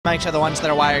mics are the ones that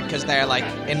are wired because they're like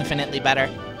infinitely better.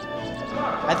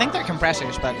 I think they're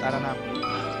compressors, but I don't know.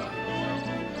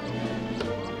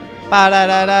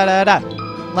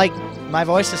 Ba-da-da-da-da-da. Like, my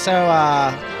voice is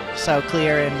so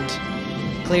clear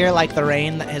like the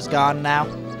rain that has gone now.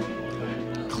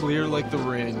 Clear like the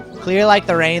rain. Clear like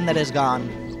the rain that is gone.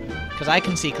 Because I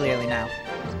can see clearly now.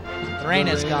 The rain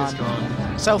is gone.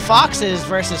 So Foxes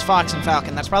versus Fox and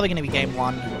Falcon. That's probably going to be game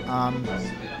one.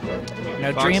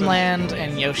 No, Fox Dreamland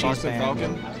and Yoshi's Fox and Band.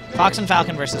 Falcon? Fox and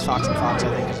Falcon versus Fox and Fox, I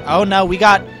think. Oh no, we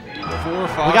got 4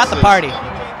 foxes. We got the party.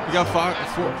 We got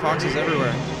 4 foxes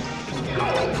everywhere.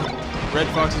 Red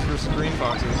foxes versus green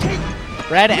foxes.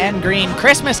 Red and green.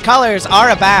 Christmas colors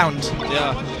are abound.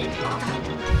 Yeah.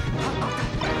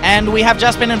 And we have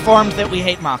just been informed that we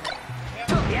hate Mach.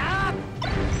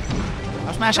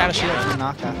 I'll smash out a shield from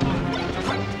Naka.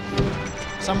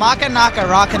 So Mach and Naka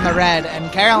rocking the red,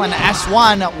 and Carroll and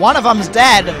S1, one of them's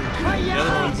dead. The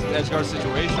other one's edgeguard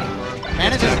situation.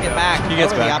 Manages to get back. He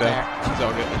gets over the back up there. air. It's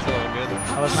all good. It's all good.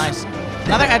 That was nice.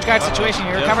 Another edgeguard situation.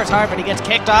 He recovers hard, but he gets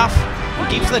kicked off.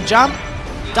 Keeps the jump.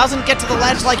 Doesn't get to the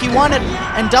ledge like he wanted.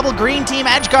 And double green team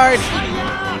edgeguard.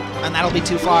 And that'll be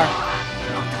too far.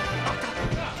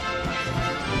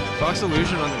 Fox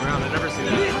illusion on the ground. I've never seen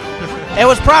that. It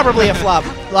was probably a flub.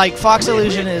 Like, Fox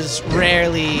illusion is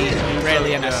rarely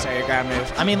a necessary ground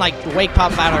move. I mean, like, wake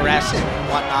pop, battle rest, and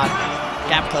whatnot.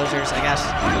 Gap closers, I guess.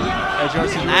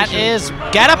 And that is,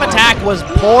 get up attack was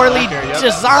poorly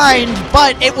designed,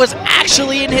 but it was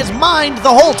actually in his mind the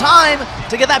whole time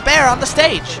to get that bear on the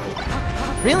stage.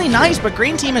 Really nice, but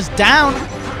green team is down.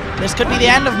 This could be the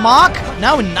end of Mach.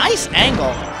 No, nice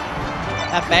angle.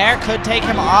 That bear could take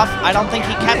him off. I don't think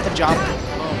he kept the jump.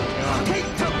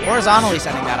 Horizontally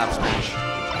sending that up smash.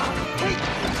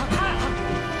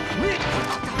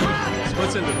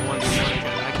 Splits into the one again.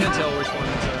 I can't tell which one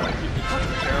is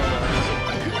Carroll or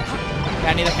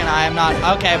Yeah, neither can I. I'm not.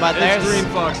 Okay, but there's green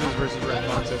foxes versus red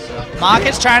foxes. So. Mach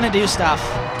is trying to do stuff,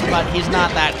 but he's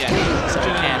not that good. So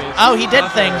he can't. Oh, he did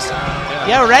things.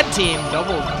 Yeah, red team.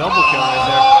 Double kill right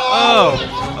there. Oh,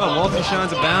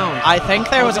 multi-shines abound. I think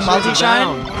there was a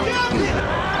multi-shine.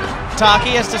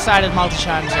 Taki has decided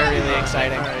multi-shines are really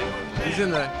exciting. All right. He's in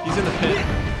the pit.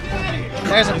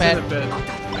 There's a pit. In the pit.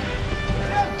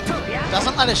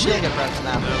 Doesn't let his shield get broken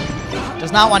now.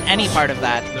 Does not want any part of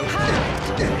that. Nope.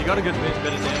 He got a good bit of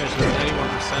damage with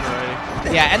 91%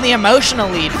 already. Yeah, and the emotional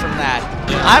lead from that.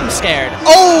 Yeah. I'm scared.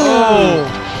 Oh!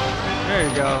 There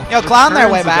you go. Yo, clawing their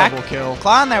way back. Kill.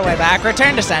 Clawing their way back.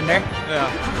 Return to sender. Yeah.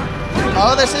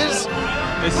 Oh, this is...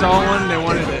 They saw one, they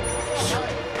wanted it.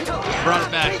 Brought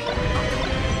it back.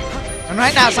 And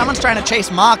right now, someone's trying to chase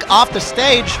Mach off the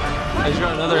stage. He's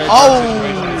got another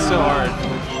situation. It's so hard.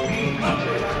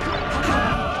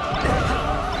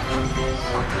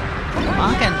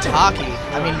 Mach and Taki.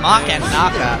 I mean, Mach and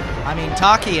Naka. I mean,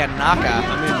 Taki and Naka.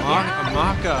 I mean,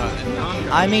 Maka and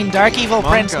Naka. I mean, Dark Evil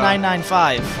Prince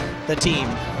 995, the team.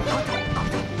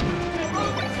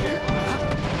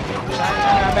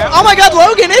 Oh my god,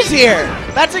 Logan is here!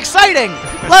 That's exciting!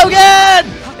 Logan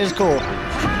is cool.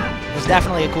 He's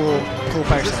definitely a cool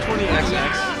person. Is this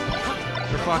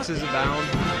 20XX? Are foxes abound?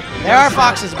 There are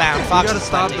foxes abound. You gotta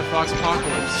stop the fox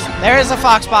apocalypse. There is a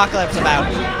fox apocalypse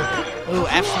about. Ooh,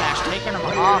 F smash taking him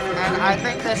off, and I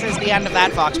think this is the end of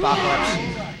that fox apocalypse.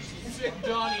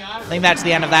 I think that's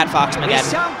the end of that fox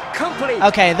Mageddon.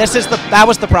 Okay, that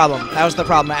was the problem. That was the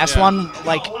problem. S1,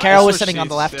 like, Carroll was sitting on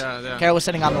the left. Yeah. Carroll was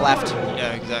sitting on the left.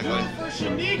 Yeah, exactly.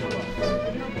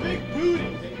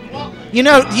 You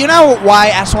know why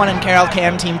S1 and Carroll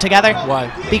can team together?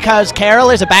 Why? Because Carroll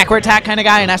is a backward attack kind of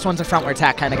guy, and S1's a frontward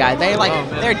attack kind of guy. They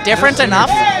they're different enough,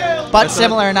 but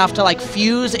similar enough to like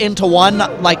fuse into one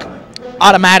like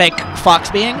automatic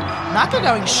fox being. Naka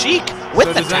going chic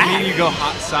with the tag. So does that mean you go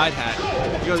side hat?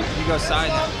 You go side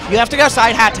hat. You have to go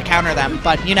side hat to counter them,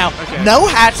 but you know, no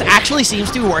hats actually seems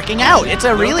to be working out. It's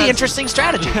a really interesting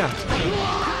strategy. Yeah.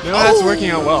 No hat's working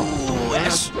out well.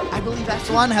 Yes, I believe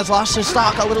S1 has lost his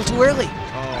stock a little too early.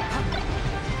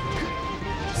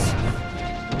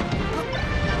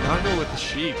 Naka with the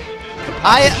chic.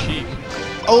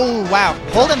 Oh wow,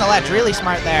 holding the ledge, really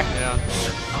smart there. Yeah.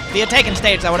 If he had taken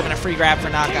stage, that would have been a free grab for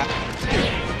Naka.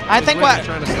 I think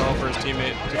trying to stall for his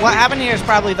teammate. What happened here is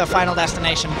probably the final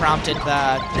destination prompted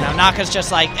the, Naka's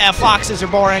just like, foxes are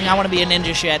boring, I want to be a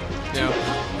ninja shit. Yeah.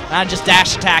 And just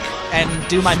dash attack and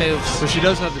do my moves. So she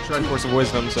does have the Triforce of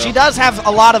Wisdom, so. She does have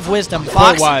a lot of wisdom.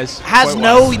 Fox has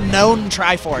no known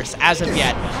Triforce as of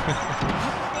yet.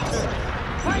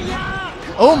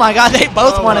 Oh my god, they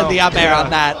both wanted the up air on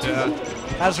that. Yeah.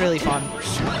 That was really fun.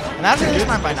 And that was really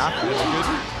smart by Naka.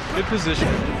 Good position.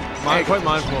 Quite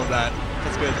mindful of that.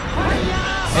 That's good.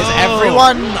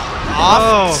 everyone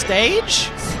off stage?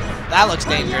 That looks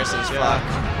dangerous as fuck.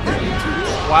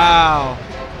 Wow.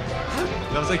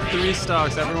 That was like 3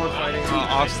 stocks, everyone fighting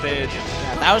off stage.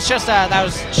 Yeah, that was just, that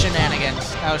was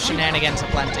shenanigans. That was shenanigans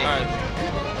aplenty. All right.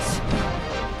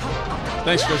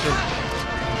 Thanks, Christian.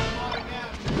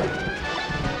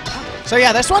 So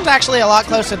yeah, this one's actually a lot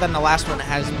closer than the last one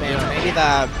has been. Yeah. Maybe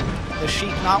the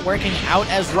sheet not working out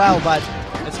as well, but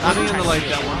it's coming into like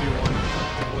that 1v1.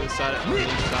 Side on each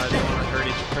side, they want to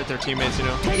hurt their teammates, you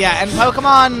know. Yeah, and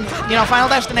Pokemon, you know, Final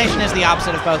Destination is the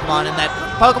opposite of Pokemon in that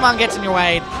Pokemon gets in your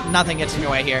way, nothing gets in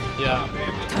your way here. Yeah.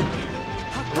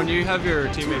 When you have your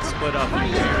teammates split up,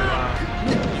 you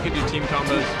can do team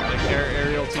combos, like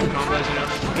aerial team combos, you know.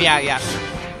 Yeah, yeah.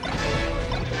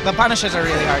 The punishes are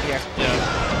really hard here.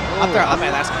 Yeah. Up there, up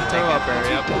air, that's gonna take up air,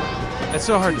 yep. It's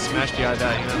so hard to smash DI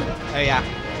that, you know. Oh yeah.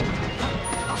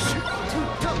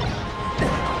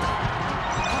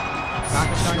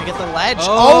 Naka's going to get the ledge.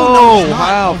 Oh, no,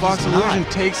 wow. Fox Illusion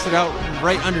takes it out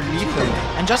right underneath him.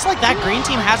 And just like that, green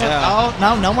team has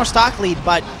no more stock lead,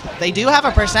 but they do have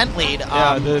a % lead.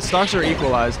 Yeah, the stocks are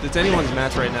equalized. It's anyone's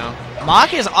match right now.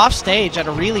 Mach is off stage at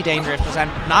a really dangerous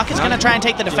percent. Naka's going to try and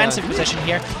take the defensive position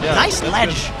here. Yeah, nice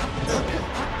ledge.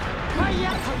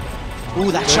 Good.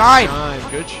 Ooh, that shine.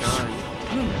 Good shine.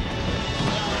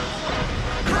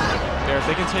 There, if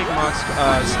they can take Mach's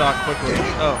stock quickly.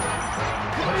 Oh.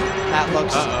 That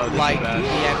looks like the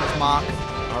end of Mach.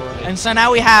 Right. And so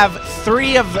now we have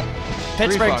 3 of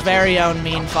Pittsburgh's very own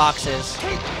Mean Foxes,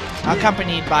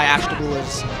 accompanied by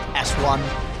Ashtabula's S1.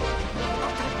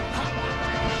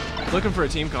 Looking for a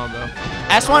team combo.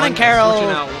 S1 and Carroll. Switching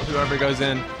out whoever goes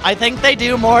in. I think they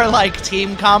do more like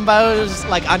team combos,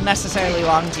 like unnecessarily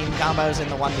long team combos in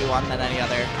the 1v1 than any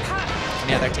other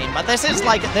team. But this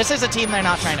is a team they're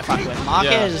not trying to fuck with.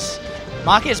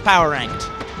 Mach is power ranked.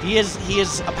 He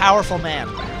is a powerful man.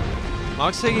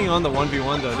 Mach's taking on the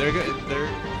 1v1 though.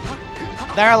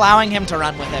 They're allowing him to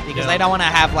run with it because they don't want to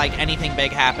have like anything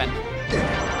big happen.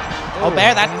 Oh,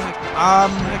 Bear, that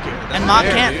and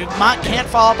Mach can't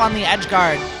fall up on the edge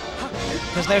guard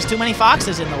because there's too many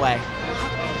foxes in the way.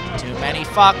 Too many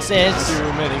foxes.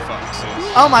 Too many foxes.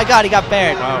 Oh my God, he got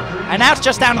bared. Wow. And now it's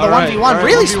just down to the 1v1. Right,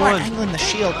 really 1v1. smart angling the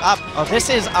shield up. This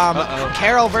is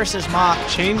Carroll versus Mach.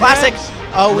 Chain classic. grabs?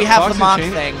 Oh, we have the Mach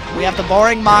chain? thing. We have the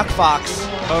boring Mach Fox.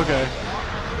 Okay.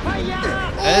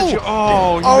 Edge.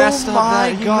 Oh, you messed up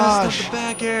that. You messed up the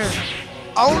back air.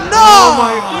 Oh no! Oh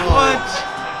my, what?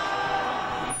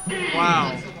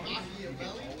 Wow.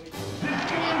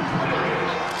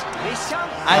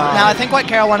 Now I think what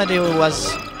Carroll wanted to do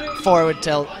was forward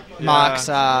tilt Mach's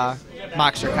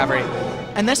recovery.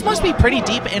 And this must be pretty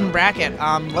deep in bracket.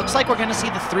 Looks like we're going to see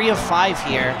the 3 of 5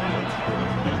 here.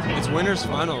 It's winners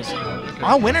finals. Okay.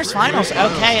 Oh, winners finals.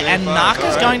 Okay, and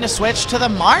Naka's going to switch to the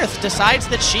Marth. Decides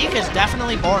that Sheik is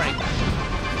definitely boring.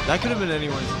 That could have been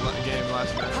anyone's game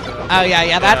last match. Though. Oh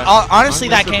yeah. That honestly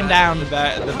that came down.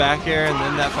 The back air and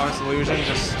then that Fox Illusion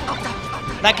just.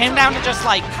 That came down to just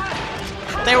like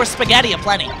there was spaghetti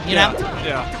aplenty, you know.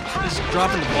 Yeah. Just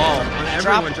dropping the ball.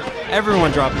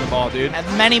 Everyone dropping the ball, dude. And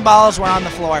many balls were on the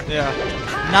floor. Yeah.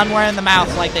 None were in the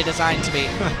mouth like they designed to be.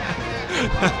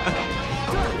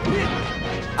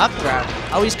 Up throw.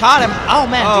 Oh, he's caught him. Oh,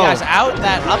 man. Diaz out.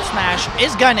 That up smash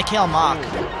is going to kill Mach.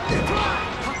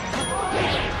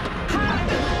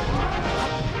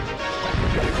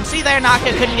 And see there,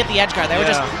 Naka couldn't get the edge guard. There were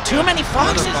just too many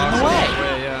foxes in the way.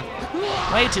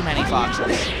 Way too many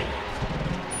foxes.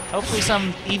 Hopefully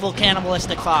some evil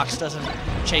cannibalistic fox doesn't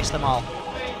chase them all.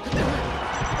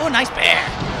 Oh, nice bear.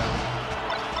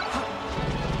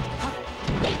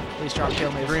 Really strong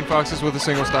kill move. Green Foxes with a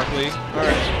single stock lead. All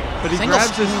right. But he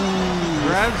grabs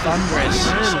Thunderous.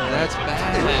 That's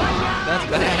bad. That's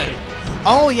bad.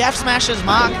 Oh, he F smashes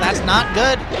Mach. That's not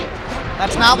good.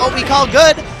 That's not what we call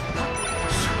good.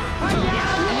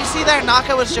 And you see there,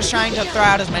 Naka was just trying to throw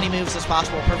out as many moves as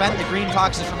possible, prevent the Green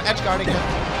Foxes from edge guarding him.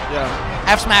 Yeah.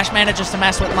 F smash manages to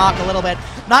mess with Mach a little bit.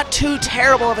 Not too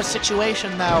terrible of a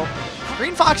situation though.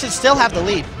 Green Foxes still have the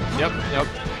lead. Yep.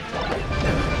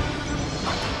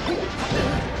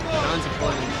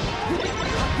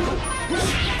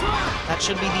 That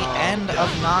should be the end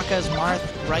of Naka's Marth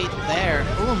right there.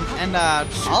 Boom. And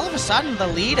all of a sudden, the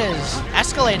lead is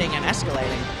escalating and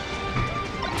escalating.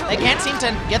 They can't seem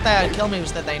to get the kill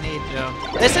moves that they need. Yeah.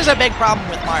 This is a big problem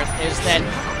with Marth, is that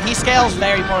he scales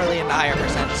very poorly into higher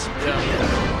percents. Yeah.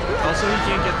 Also, he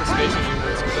can't get the spacing he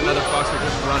wants because another Fox will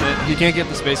just run it. He can't get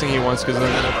the spacing he wants because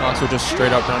another Fox will just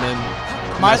straight up run in.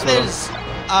 Marth is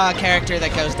a character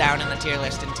that goes down in the tier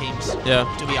list in teams. Yeah.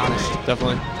 To be honest.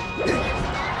 Definitely.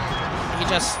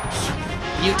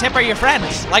 You tipper your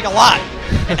friends, like a lot.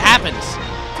 It happens.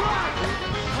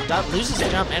 Loses the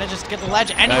jump, manages to get the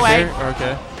ledge anyway.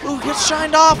 Okay. Ooh, gets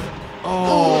shined off.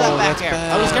 Oh, ooh, that back that's air.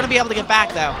 bad. Oh, he's going to be able to get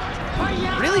back, though.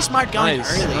 Really smart going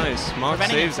early. Nice. Mock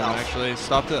saves him, actually.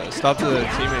 Stop the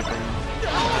teammate from...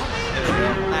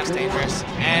 That's dangerous.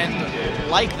 And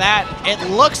like that, it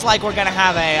looks like we're going to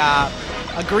have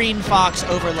a Green Fox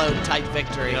overload type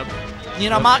victory. Yep. You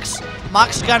know, Mock's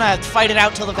gonna fight it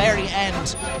out till the very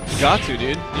end. You got to,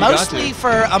 dude. Mostly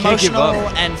for emotional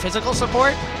and physical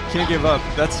support. Can't give up.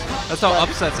 That's how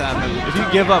upsets happen. If you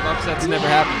give up, upsets never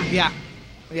happen. Yeah.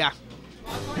 Yeah.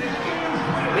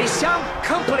 Mission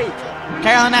complete.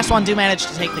 Carroll and S1 do manage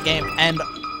to take the game, and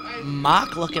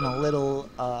Mock looking a little,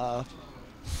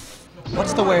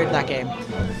 what's the word in that game?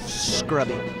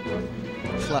 Scrubby.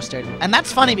 Flustered. And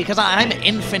that's funny because I'm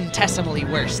infinitesimally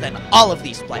worse than all of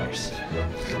these players.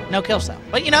 No kills though.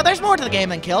 But you know, there's more to the game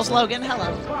than kills. Logan,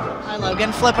 hello. Hi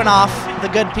Logan, flipping off the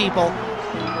good people.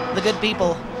 The good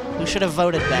people who should have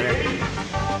voted better.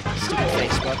 Stupid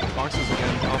Facebook. Foxes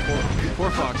again. Oh, four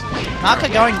foxes. Naka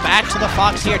going back to the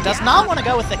Fox here. Does not want to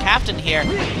go with the captain here.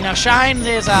 You know, Shine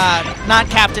is not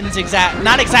captain's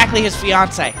not exactly his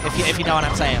fiance, if you know what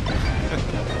I'm saying.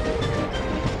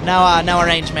 No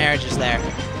arranged marriages there.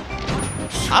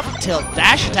 Up tilt,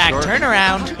 dash attack,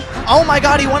 turnaround. Oh my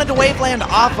god, he wanted to wave land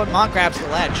off, but Mock grabs the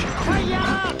ledge.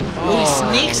 Ooh, he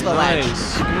sneaks the ledge.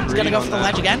 He's gonna go for the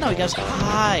ledge again? No, he goes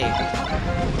high.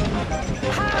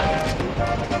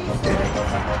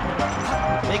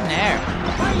 Big nair.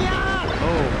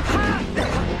 Oh.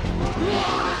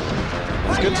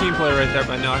 It's good team play right there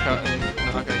by Naka.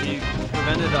 He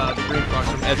prevented the Green Fox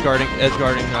from edge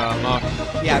guarding Mock.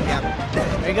 Yeah.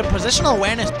 Very good positional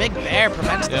awareness. Big Bear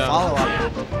prevents the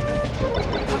follow-up.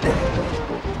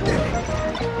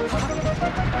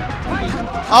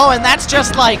 Oh, and that's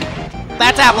just like,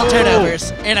 that's apple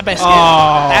turnovers in a biscuit.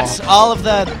 Oh. That's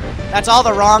all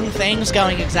the wrong things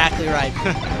going exactly right.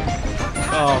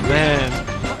 Oh man.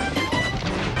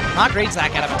 Not reads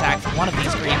that kind of attack from one of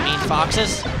these green mean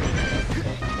foxes.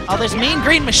 Oh, there's Mean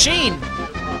Green Machine.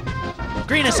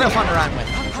 Green is so fun to run with.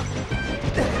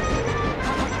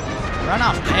 Run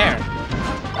off there.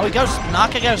 Oh, he goes.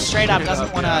 Naka goes straight up.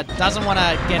 Doesn't wanna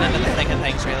get into the thick of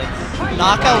things really.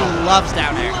 Naka loves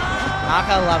down air.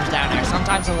 Naka loves down air.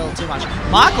 Sometimes a little too much.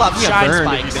 Mock loves shine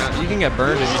spikes. You can get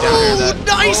burned if you down air that.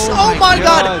 Nice! Oh my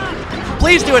god!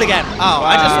 Please do it again. Oh, wow.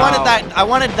 I just wanted that. I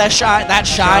wanted that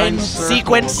shine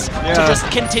sequence to just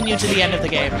continue to the end of the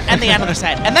game and the end of the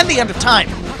set and then the end of time.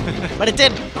 But it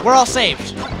didn't. We're all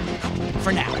saved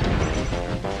for now.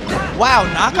 Wow,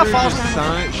 Naka falls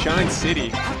down. Shine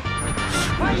City.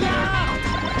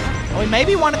 Oh, he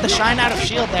maybe wanted the shine out of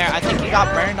shield there. I think he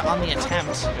got burned on the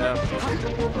attempt. Yeah.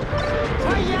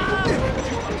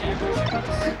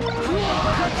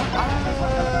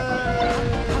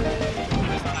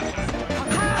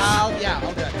 I'll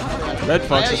do it. Red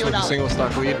Fox is with a single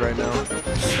stock lead right now.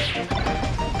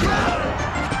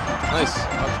 Nice.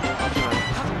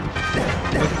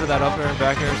 Looking for that up air and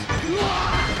back airs.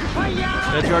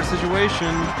 Edge guard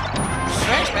situation.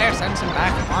 Strange Bear sends him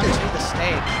back onto the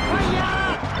stage.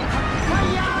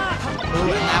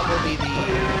 Ooh, and that'll be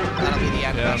the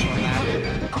end of that.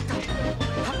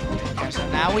 Okay, so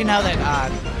now we know that,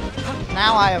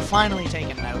 now I have finally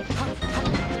taken note.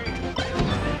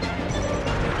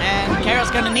 And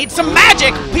Carroll's gonna need some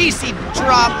magic! PC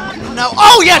drop, no.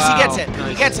 Oh yes, wow. He gets it! Nice.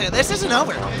 He gets it. This isn't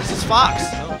over. This is Fox.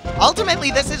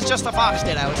 Ultimately, this is just a Fox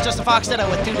Ditto. It's just a Fox Ditto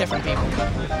with two different people.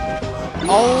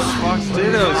 Oh, Fox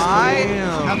Dittos.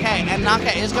 Okay, and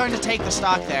Naka is going to take the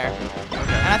stock there.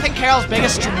 And I think Carroll's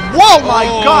biggest... Whoa, my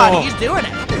god, he's doing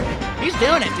it. He's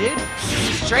doing it, dude.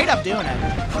 He's straight up doing it.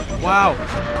 Wow.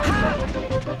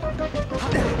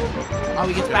 Oh,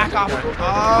 he gets back off.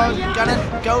 Oh, gonna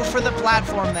go for the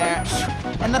platform there.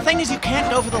 And the thing is, you can't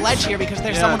go for the ledge here because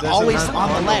there's someone always on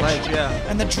the ledge.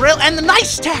 And the drill, and the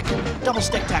nice tech! Double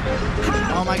stick tech.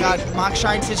 Oh my god, Mock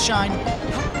shines his shine.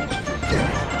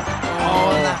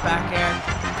 Oh, and that back air.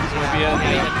 He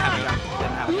didn't have a jump.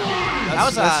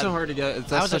 That's so hard to get.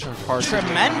 That was such a hard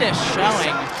tremendous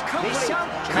showing.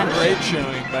 Great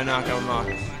showing by Naka and Mock.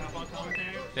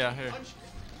 Yeah, here.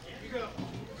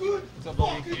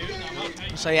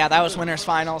 So yeah, that was winners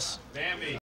finals.